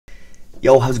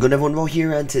Yo, how's it going everyone? Rawr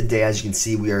here, and today as you can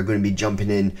see we are going to be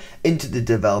jumping into the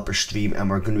developer stream, and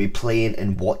we're going to be playing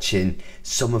and watching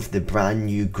some of the brand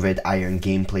new Gridiron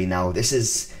gameplay. Now this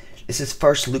is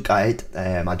first look at it.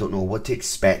 I don't know what to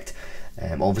expect.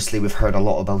 Obviously we've heard a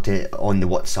lot about it on the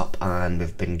WhatsApp, and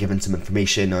we've been given some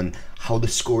information on how the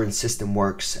scoring system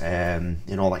works and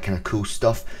all that kind of cool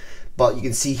stuff. But you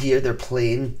can see here they're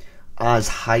playing as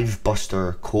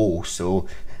Hivebuster Cole, so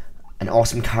an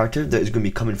awesome character that is going to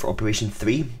be coming for Operation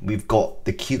 3. We've got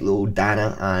the cute little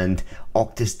Dana and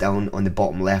Octus down on the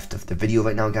bottom left of the video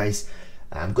right now, guys.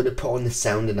 I'm going to put on the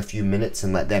sound in a few minutes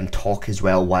and let them talk as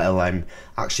well while I'm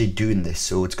actually doing this.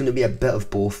 So it's going to be a bit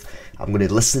of both. I'm going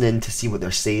to listen in to see what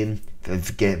they're saying,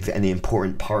 give any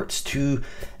important parts to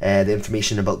the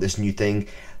information about this new thing.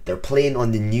 They're playing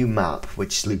on the new map,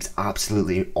 which looks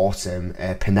absolutely awesome,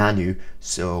 Pahanu.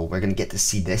 So we're going to get to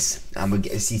see this, and we'll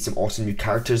get to see some awesome new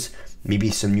characters,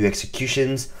 maybe some new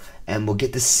executions, and we'll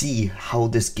get to see how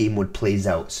this game would plays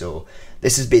out. So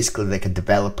this is basically like a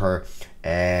developer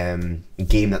game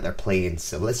that they're playing.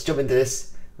 So let's jump into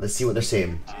this. Let's see what they're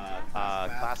saying.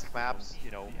 Classic maps, you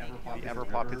know, the ever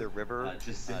popular river,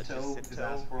 Jacinto,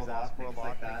 Disaspora Lock, things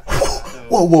like that.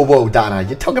 Whoa, whoa, whoa, Dana,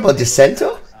 you're talking about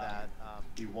Jacinto?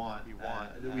 We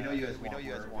know you guys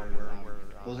want.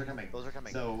 Those are coming.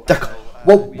 So,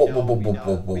 whoa, whoa, whoa, whoa, whoa,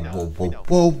 whoa, whoa,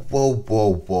 whoa, whoa, whoa,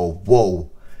 whoa, whoa, whoa.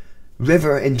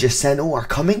 River and Jacinto are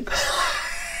coming?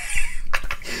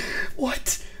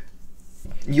 What?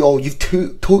 Yo,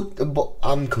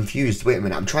 I'm confused. Wait a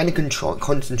minute. I'm trying to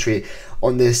concentrate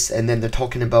on this, and then they're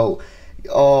talking about.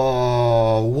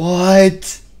 Oh,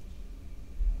 what?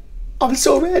 I'm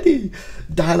so ready.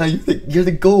 Dana, you're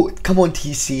the GOAT. Come on,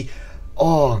 TC.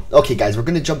 Oh, okay, guys. We're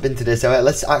gonna jump into this. Alright,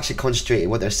 let's actually concentrate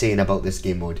on what they're saying about this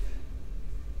game mode.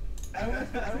 We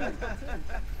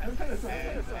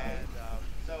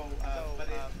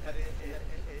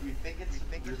think it's a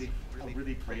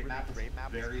really great map. It's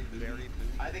very loose.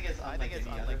 I think it's unlike any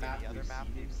other map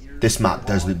we've seen here. This map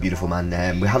does look beautiful,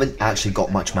 man. We haven't actually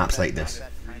got much maps like this.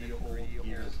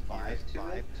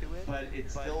 But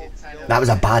it's still kind of. That was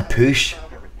a bad push.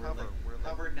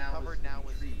 Covered now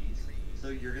with trees. So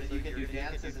you can do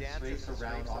dances and strays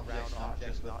around objects, not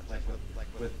just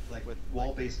with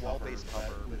wall-based cover,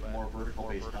 but with more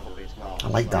vertical-based cover as well. I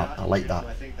like that. I like that. So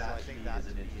I think that is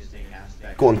an interesting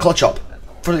aspect. Go on, clutch up.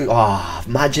 Oh,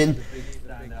 imagine.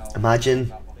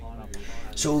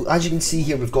 So as you can see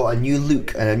here, we've got a new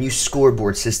look and a new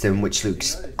scoreboard system, which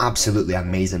looks absolutely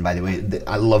amazing, by the way.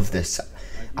 I love this.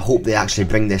 I hope they actually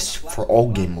bring this for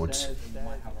all game modes.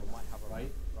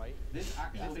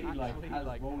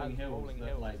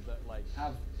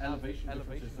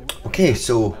 Okay,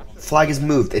 so flag is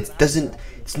moved.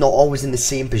 It's not always in the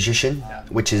same position,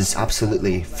 which is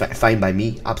absolutely fine by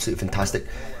me. Absolutely fantastic.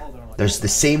 There's the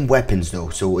same weapons though,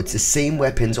 so it's the same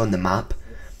weapons on the map.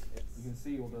 You can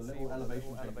see all the little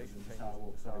elevation changes in Star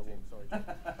Wars.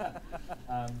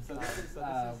 So this is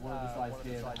one of the sides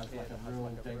here that has like a real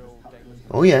dangerous cut.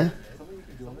 Oh yeah. Something you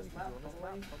can do on this map,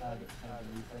 probably.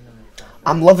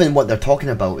 I'm loving what they're talking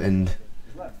about, and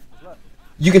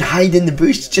you can hide in the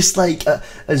bush just like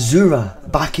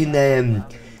Azura back in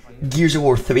Gears of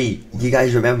War 3. You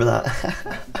guys remember that?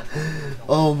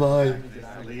 Oh my.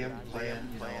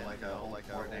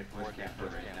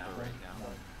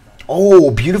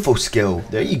 Oh, beautiful skill.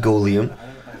 There you go, Liam.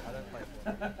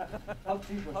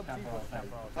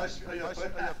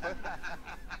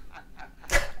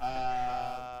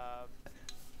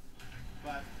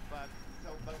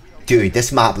 Dude,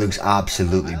 this map looks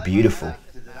absolutely beautiful.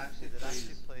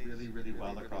 Really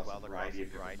well across a variety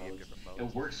of different modes.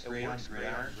 It works great on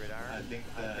Gridiron. I think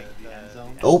the end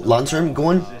zone. Oh, Lancer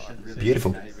going.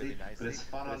 Beautiful. But it's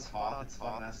fun on top, it's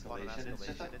fun on escalation, it's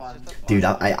just a fun... Dude,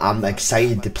 I'm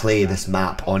excited to play this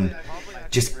map on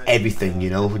just everything, you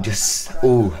know, just,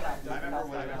 oh.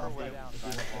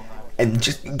 And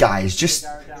just, guys, just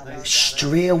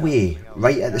straight away,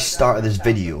 right at the start of this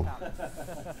video.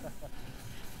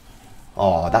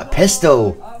 Oh, that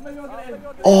pistol.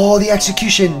 Oh, the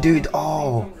execution, dude,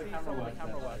 oh.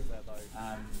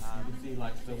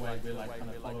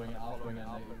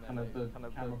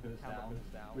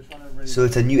 So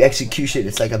it's a new execution.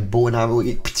 It's like a bow and arrow.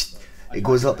 It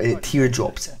goes up and it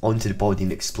teardrops onto the body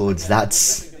and explodes. That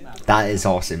is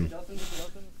awesome.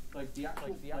 Like the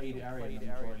actual played area in the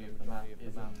majority of the map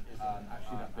isn't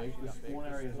actually that big. The spawn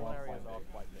areas are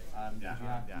quite big.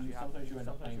 Sometimes you end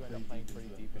up playing pretty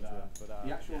deep, but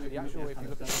the actual if you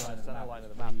look at the center line of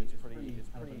the map, it's pretty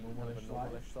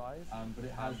normalish size. But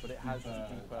it has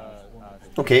deeper.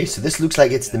 Okay, so this looks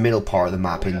like it's the middle part of the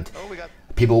map, and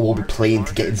people will be playing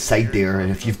to get inside there,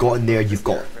 and if you've got in there, you've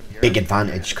got big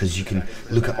advantage because you can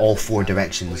look at all 4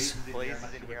 directions.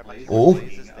 Oh,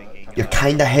 you're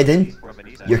kinda hidden.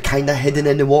 You're kinda hidden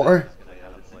in the water.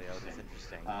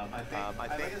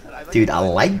 Dude, I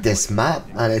like this map,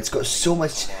 and it's got so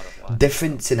much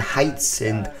difference in heights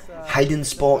and hiding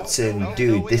spots, and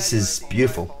dude, this is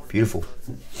beautiful, beautiful.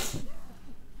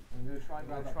 I'm going to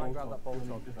try and grab that bolt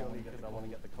off because I want to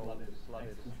get the flooded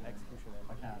execution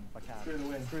if I can.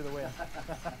 Through the wind.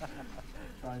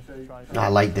 Try and show you. I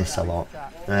like this a lot.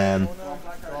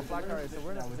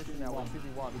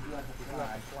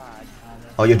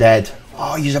 Oh, you're dead.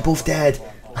 Oh, you're both dead.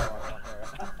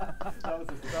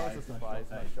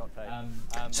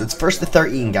 So it's first to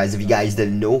 13, guys, if you guys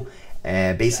didn't know.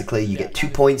 Basically, you get 2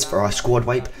 points for a squad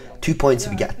wipe, 2 points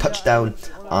if you get a touchdown,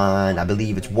 and I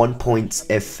believe it's 1 point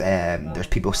if there's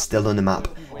people still on the map,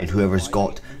 and whoever's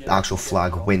got the actual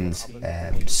flag wins.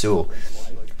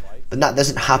 But that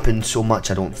doesn't happen so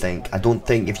much, I don't think. I don't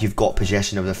think if you've got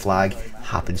possession of the flag,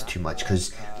 happens too much,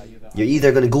 because you're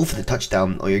either going to go for the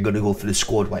touchdown or you're going to go for the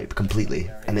squad wipe completely.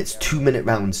 And it's 2-minute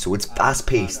rounds, so it's fast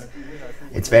paced.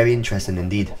 It's very interesting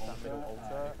indeed.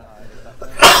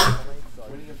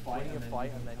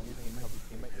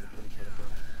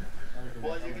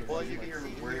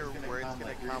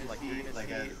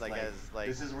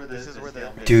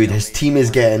 Dude, his team is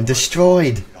getting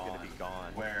destroyed.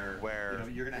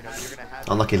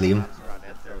 Unlucky Liam.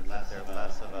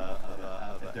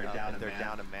 They're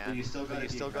down a man. You still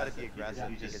got to be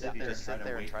aggressive. You just sit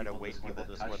there and try to wait people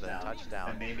to score the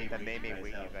touchdown. That may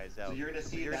win you guys out. So you're gonna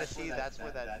see that's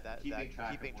where that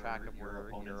keeping track of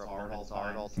where your opponents are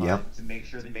at all times. Yep. To make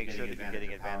sure that you're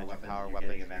getting advantage of power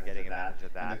weapons. You're getting advantage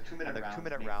of that. And the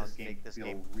 2-minute rounds make this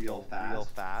game real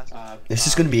fast. This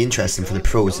is going to be interesting for the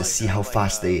pros to see how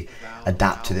fast they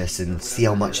adapt to this and see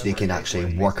how much they can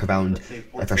actually work around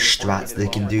if there's strats they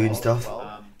can do and stuff.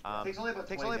 Takes only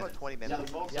about 20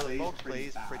 minutes. Yeah, the boat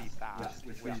plays pretty fast,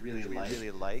 which we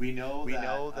really like. We know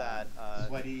that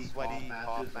sweaty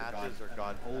pop matches or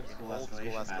old school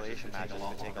escalation matches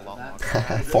can take a lot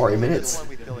longer. 40 minutes. This one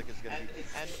we feel like is going to be,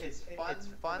 and it's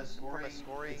fun from a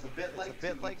scoring. It's a bit like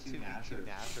 2v2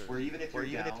 Nashers, where even if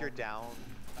you're down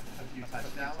a few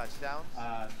touchdowns,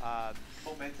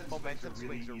 momentum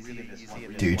swings are really easy.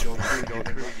 Dude,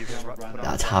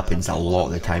 that happens a lot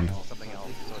of the time.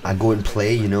 I go and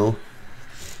play, you know.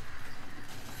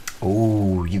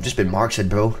 Oh, you've just been marksed,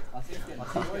 bro.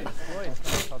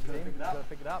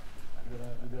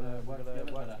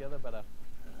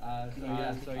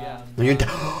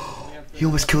 He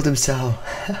almost killed himself.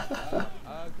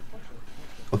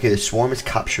 Okay, the swarm is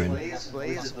capturing.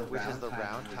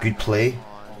 Good play.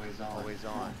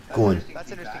 Go on.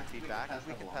 That's interesting feedback.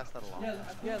 We can pass that along.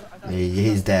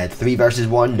 He's dead. 3 versus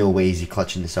 1. No way is he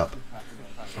clutching this up.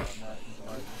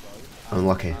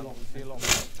 Unlucky.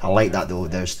 I like that though.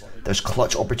 There's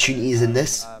clutch opportunities in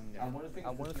this.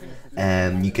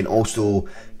 You can also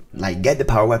like get the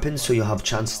power weapons, so you'll have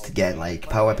chances to get like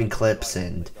power weapon clips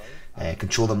and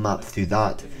control the map through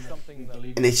that.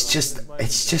 And it's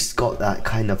just got that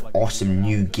kind of awesome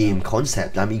new game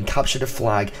concept. I mean, capture the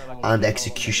flag and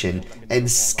execution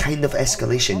and kind of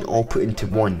escalation all put into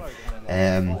one.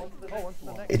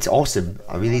 It's awesome.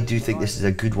 I really do think this is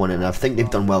a good one, and I think they've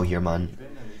done well here, man.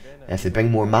 If they bring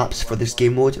more maps for this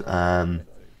game mode,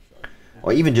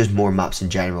 or even just more maps in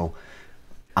general,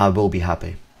 I will be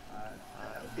happy.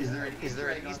 Is there an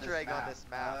Easter egg on this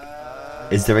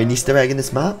map? Is there an Easter egg in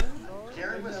this map?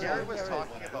 Jared was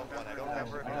talking about one. I don't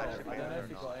remember if it actually made it or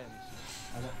not.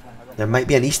 There might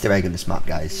be an Easter egg in this map,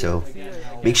 guys, so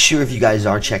make sure if you guys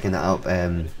are checking that out,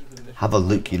 have a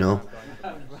look, you know,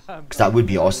 because that would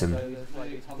be awesome.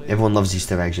 Everyone loves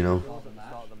Easter eggs, you know.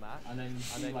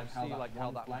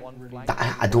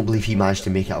 I don't believe he managed to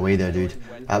make it away there, dude.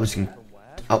 That was...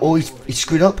 Oh, he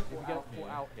screwed up.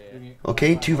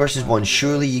 Okay, 2 versus 1.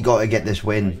 Surely you gotta get this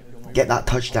win. Get that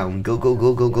touchdown. Go, go,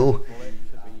 go, go, go.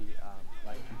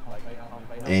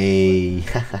 Hey.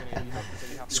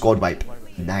 Squad wipe.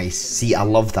 Nice. See, I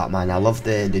love that, man. I love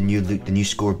the new look, the new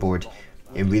scoreboard.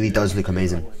 It really does look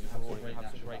amazing.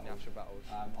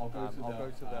 I'll go to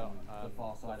the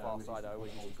far side. I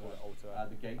always used to call it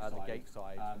the gate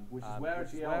side, which is where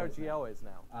GL is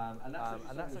now. And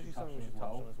that's actually something we should touch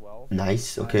on as well.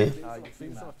 Nice. Okay. You've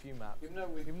seen this on a few maps.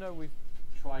 Even though we've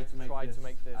tried to make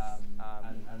this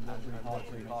and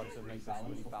worked really hard to make this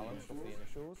really balanced off the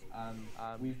initials.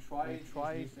 We've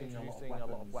tried introducing a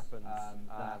lot of weapons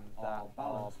that are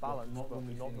balanced, but we're not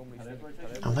normally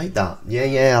seeing. I like that.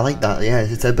 Yeah, I like that. Yeah,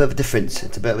 it's a bit of a difference.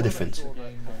 It's a bit of a difference.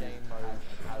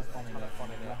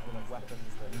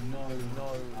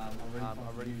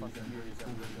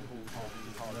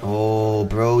 Oh,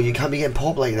 bro, you can't be getting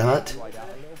popped like that.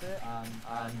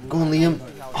 Go on, Liam.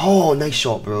 Oh, nice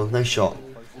shot, bro. Nice shot.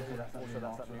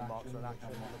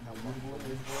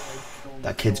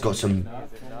 That kid's got some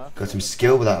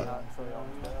skill with that.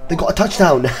 They got a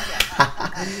touchdown.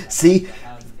 See,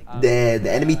 the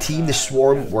enemy team, the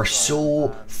Swarm, were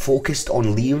so focused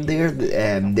on Liam there.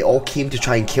 They all came to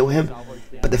try and kill him,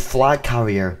 but the flag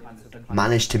carrier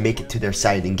managed to make it to their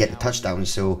side and get the touchdown.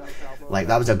 So, like,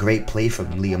 that was a great play from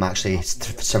Liam, actually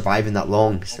surviving that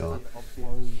long. So,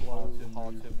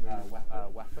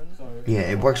 yeah,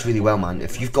 it works really well, man.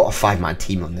 If you've got a 5-man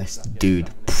team on this, dude,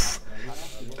 pff,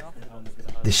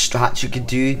 the strats you could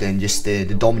do, then just the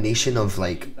domination of,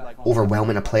 like,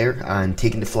 overwhelming a player and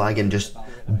taking the flag and just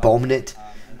bombing it.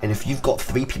 And if you've got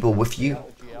 3 people with you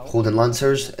holding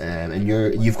lancers, and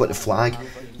you've got the flag,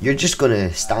 you're just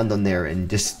gonna stand on there and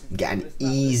just get an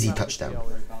easy touchdown.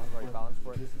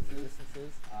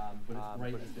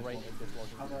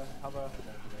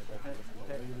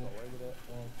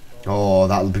 Oh,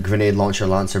 that grenade launcher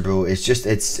lancer, bro. It's just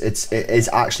it's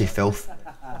actually filth.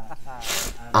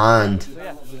 And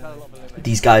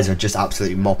these guys are just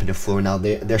absolutely mopping the floor now.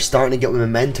 They're starting to get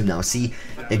momentum now. See,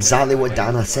 exactly what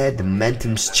Dana said. The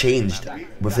momentum's changed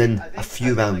within a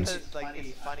few rounds.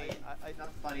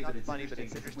 Funny, but it's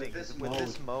interesting. With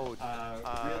this mode,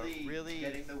 really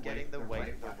getting the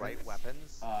right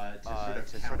weapons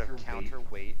to sort of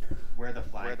counterweight where the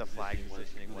flag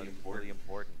positioning was really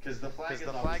important. Because the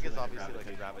flag is obviously like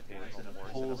a gravitational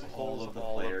force and pulls all of the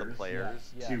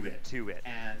players to it.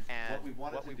 And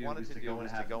what we wanted to do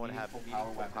was to go and have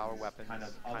meaningful power weapons kind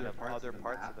of other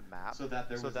parts of the map, so that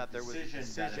there was a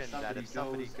decision that if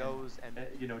somebody goes and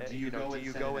do you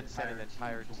go and send an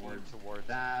entire team towards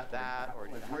that, or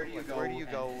where do you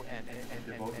go and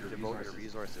devote your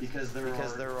resources? Because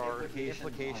there are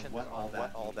implications on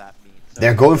what all that means.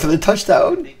 They're going for the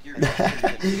touchdown.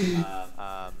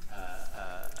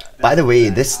 By the way,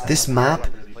 this map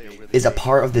is a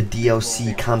part of the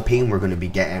DLC campaign we're going to be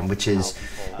getting, which is,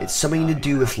 it's something to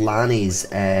do with Lanny's,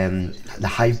 the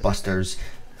Hivebusters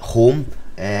home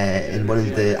in one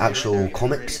of the actual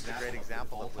comics.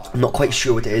 I'm not quite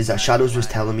sure what it is. Shadows was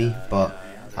telling me, but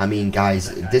I mean,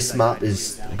 guys, this map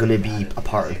is going to be a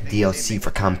part of the DLC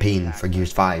for campaign for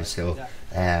Gears 5, so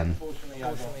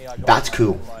that's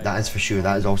cool. That is for sure.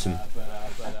 That is awesome.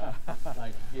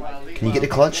 Can you get the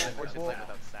clutch?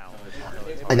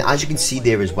 And as you can see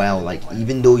there as well, like,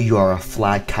 even though you are a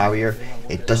flag carrier,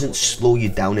 it doesn't slow you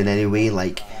down in any way.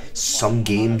 Like some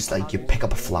games, like you pick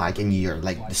up a flag and you're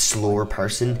like the slower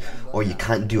person, or you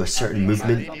can't do a certain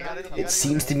movement. It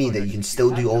seems to me that you can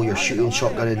still do all your shooting,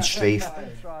 shotgun and strafe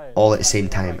all at the same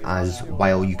time as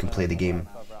while you can play the game.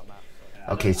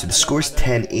 Okay, so the score's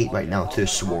 10-8 right now to the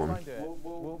Swarm.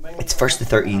 It's 1st to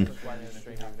 13.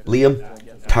 Liam,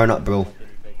 turn up, bro.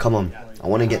 Come on. I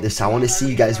want to get this. I want to see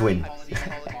you guys win.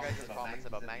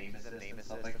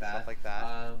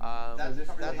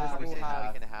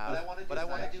 What I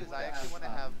want to do is I actually want to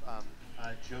have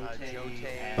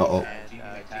Uh-oh.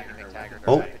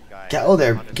 Oh, get out of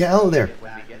there. Get out of there.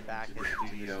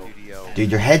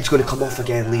 Dude, your head's going to come off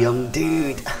again, Liam.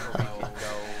 Dude.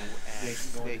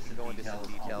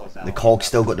 The Cog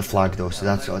still got the flag though, so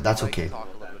that's okay.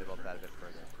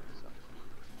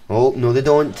 Oh, no they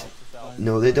don't.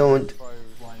 No they don't.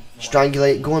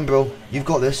 Strangulate. Go on, bro. You've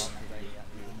got this.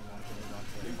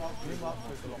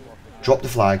 Drop the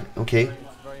flag. Okay.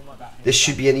 This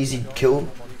should be an easy kill.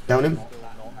 Down him.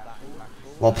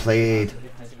 Well played.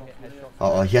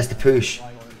 Uh-oh, he has to push.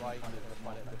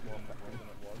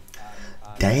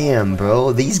 Damn,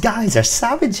 bro. These guys are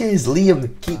savages.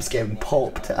 Liam keeps getting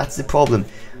popped. That's the problem.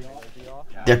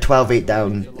 They're 12-8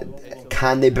 down.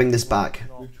 Can they bring this back?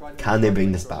 Can they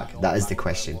bring this back? That is the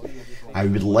question. I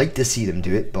would like to see them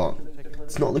do it, but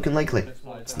it's not looking likely.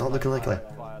 It's not looking likely.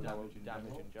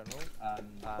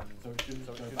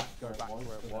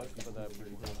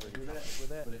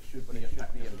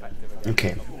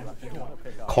 Okay.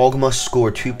 Cog must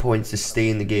score 2 points to stay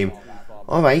in the game.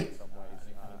 Alright.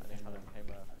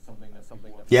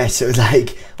 Yeah, so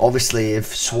like, obviously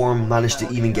if Swarm managed to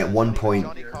even get 1 point,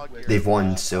 they've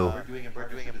won, so. We're doing a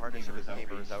partnership with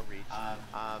Gamers Outreach.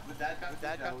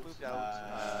 That got moved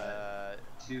out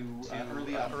to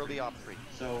early op 3.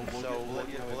 So we'll let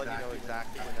you know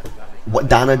exactly when that's coming. What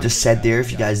Dana just said there,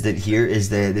 if you guys didn't hear, is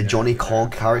the Johnny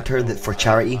Cog character that for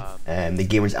charity, the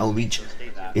Gamers Outreach,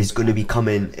 is going to be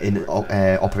coming in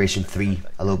Operation 3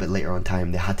 a little bit later on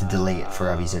time. They had to delay it for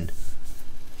a reason.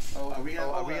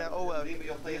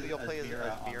 Maybe you'll play as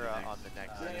Mira on the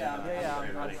next.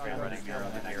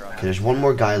 Okay, there's one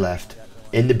more guy left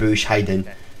in the bush hiding.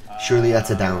 Surely that's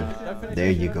a down.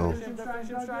 There you go.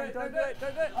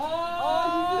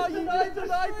 Oh, you denied the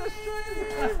stream!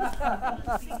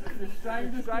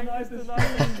 Strang just denied the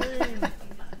stream!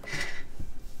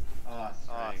 Oh,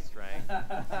 strength.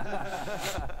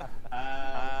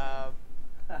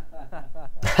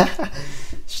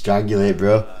 Strangulate,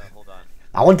 bro. Hold on.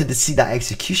 I wanted to see that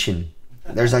execution.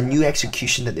 There's a new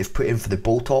execution that they've put in for the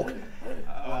bolt talk,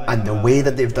 and the way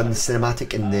that they've done the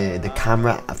cinematic and the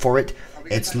camera for it,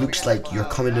 it looks like you're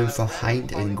coming in from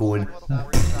behind and going,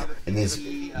 and there's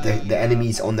the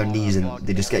enemies on their knees and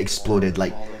they just get exploded.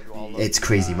 Like, it's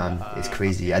crazy, man. It's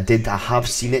crazy. I have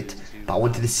seen it, but I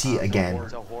wanted to see it again.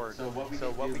 So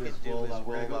what we can do is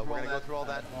we're gonna go through all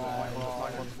that. We'll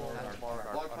talk about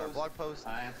tomorrow on our blog post.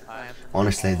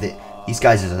 Honestly, these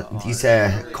guys, these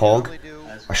COG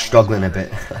are struggling a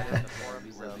bit.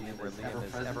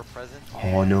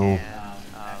 Oh no.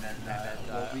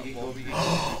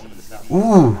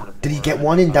 Ooh, did he get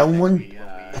one and down one?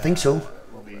 I think so.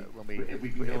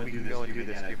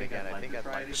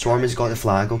 Storm has got the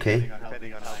flag, okay.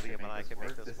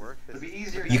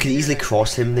 You can easily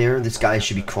cross him there. This guy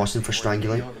should be crossing for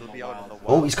Strangulate.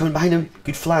 Oh, he's coming behind him.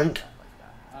 Good flank.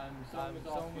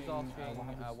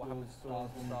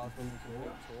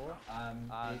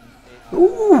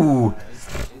 Ooh,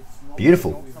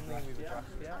 beautiful.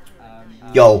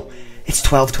 Yo, it's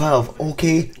 12-12.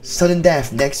 Okay, sudden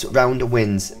death. Next round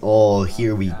wins. Oh,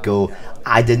 here we go.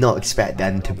 I did not expect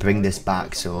them to bring this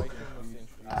back. So,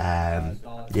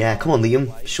 yeah, come on,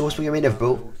 Liam. Show us what you're made of,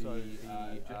 bro.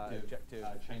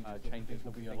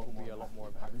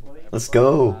 Let's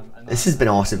go. This has been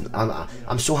awesome.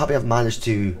 I'm so happy I've managed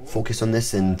to focus on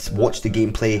this and watch the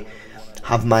gameplay,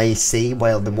 have my say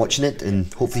while I've been watching it,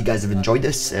 and hopefully you guys have enjoyed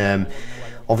this.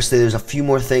 Obviously there's a few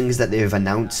more things that they've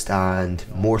announced and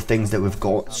more things that we've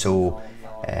got, so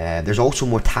there's also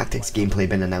more tactics gameplay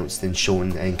been announced and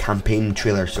shown and campaign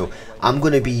trailer, so I'm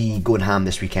going to be going ham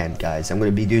this weekend, guys. I'm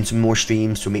going to be doing some more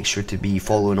streams, so make sure to be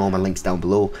following all my links down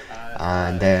below,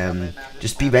 and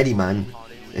just be ready, man.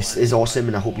 This is awesome,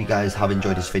 and I hope you guys have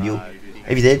enjoyed this video.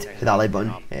 If you did, hit that like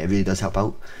button. It really does help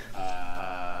out.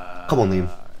 Come on, Liam.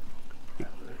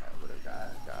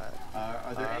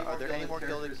 Are there any more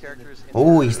gilded characters?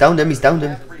 Oh, he's downed him. He's downed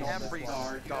him.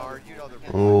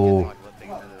 Oh.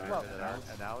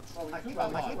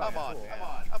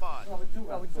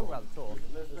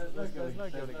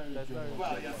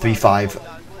 3-5.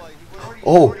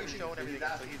 Oh.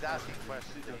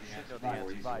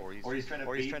 Or he's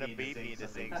trying to bait me into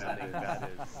saying something that is.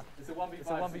 It's a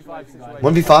 1v5 situation.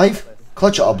 1v5?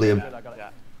 Clutch it up, Liam.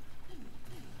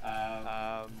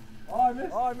 Oh, I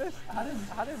missed. Had him.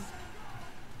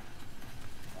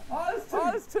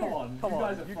 Oh, there's two. Come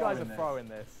on. You guys are throwing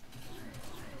this.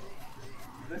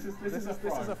 This is a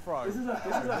throw. This is not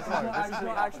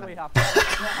actually happening.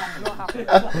 It's not happening.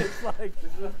 It's like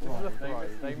this is a throw.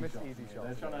 They miss easy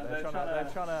shots. They're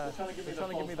trying to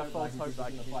give me the false hope that I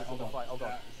can keep this in the fight. Oh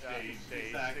god.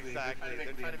 Exactly.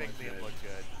 They're trying to make Liam look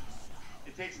good.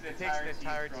 It takes an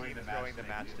entire team throwing the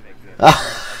match to make Liam.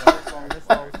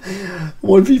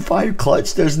 1v5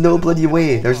 clutch. There's no bloody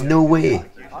way. There's no way.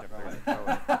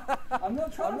 I'm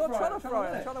not trying to throw it.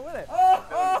 I'm trying to win it.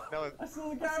 No, I saw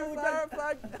the Garrett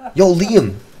flag. Yo,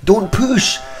 Liam, don't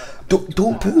push.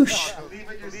 Don't push.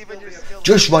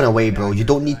 Just run away, bro. You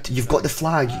don't need to, you've got the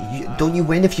flag. Don't you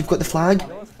win if you've got the flag? You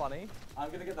know what's funny?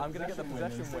 I'm gonna get the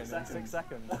possession win in 6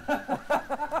 seconds.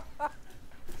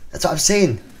 That's what I'm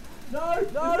saying. No,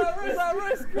 that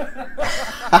risk.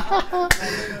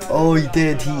 Oh, he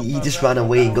did. He just ran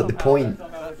away and got the point.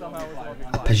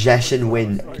 A possession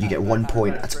win. You get 1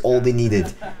 point. That's all they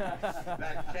needed.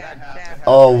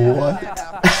 Oh, what?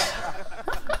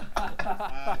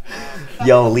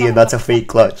 Yo, Liam, that's a fake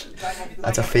clutch.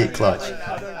 That's a fake clutch.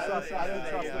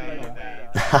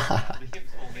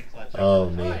 Oh,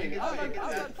 man.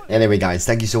 Anyway, guys,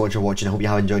 thank you so much for watching. I hope you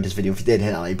have enjoyed this video. If you did,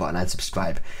 hit that like button and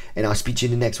subscribe. And I'll speak to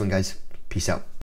you in the next one, guys. Peace out.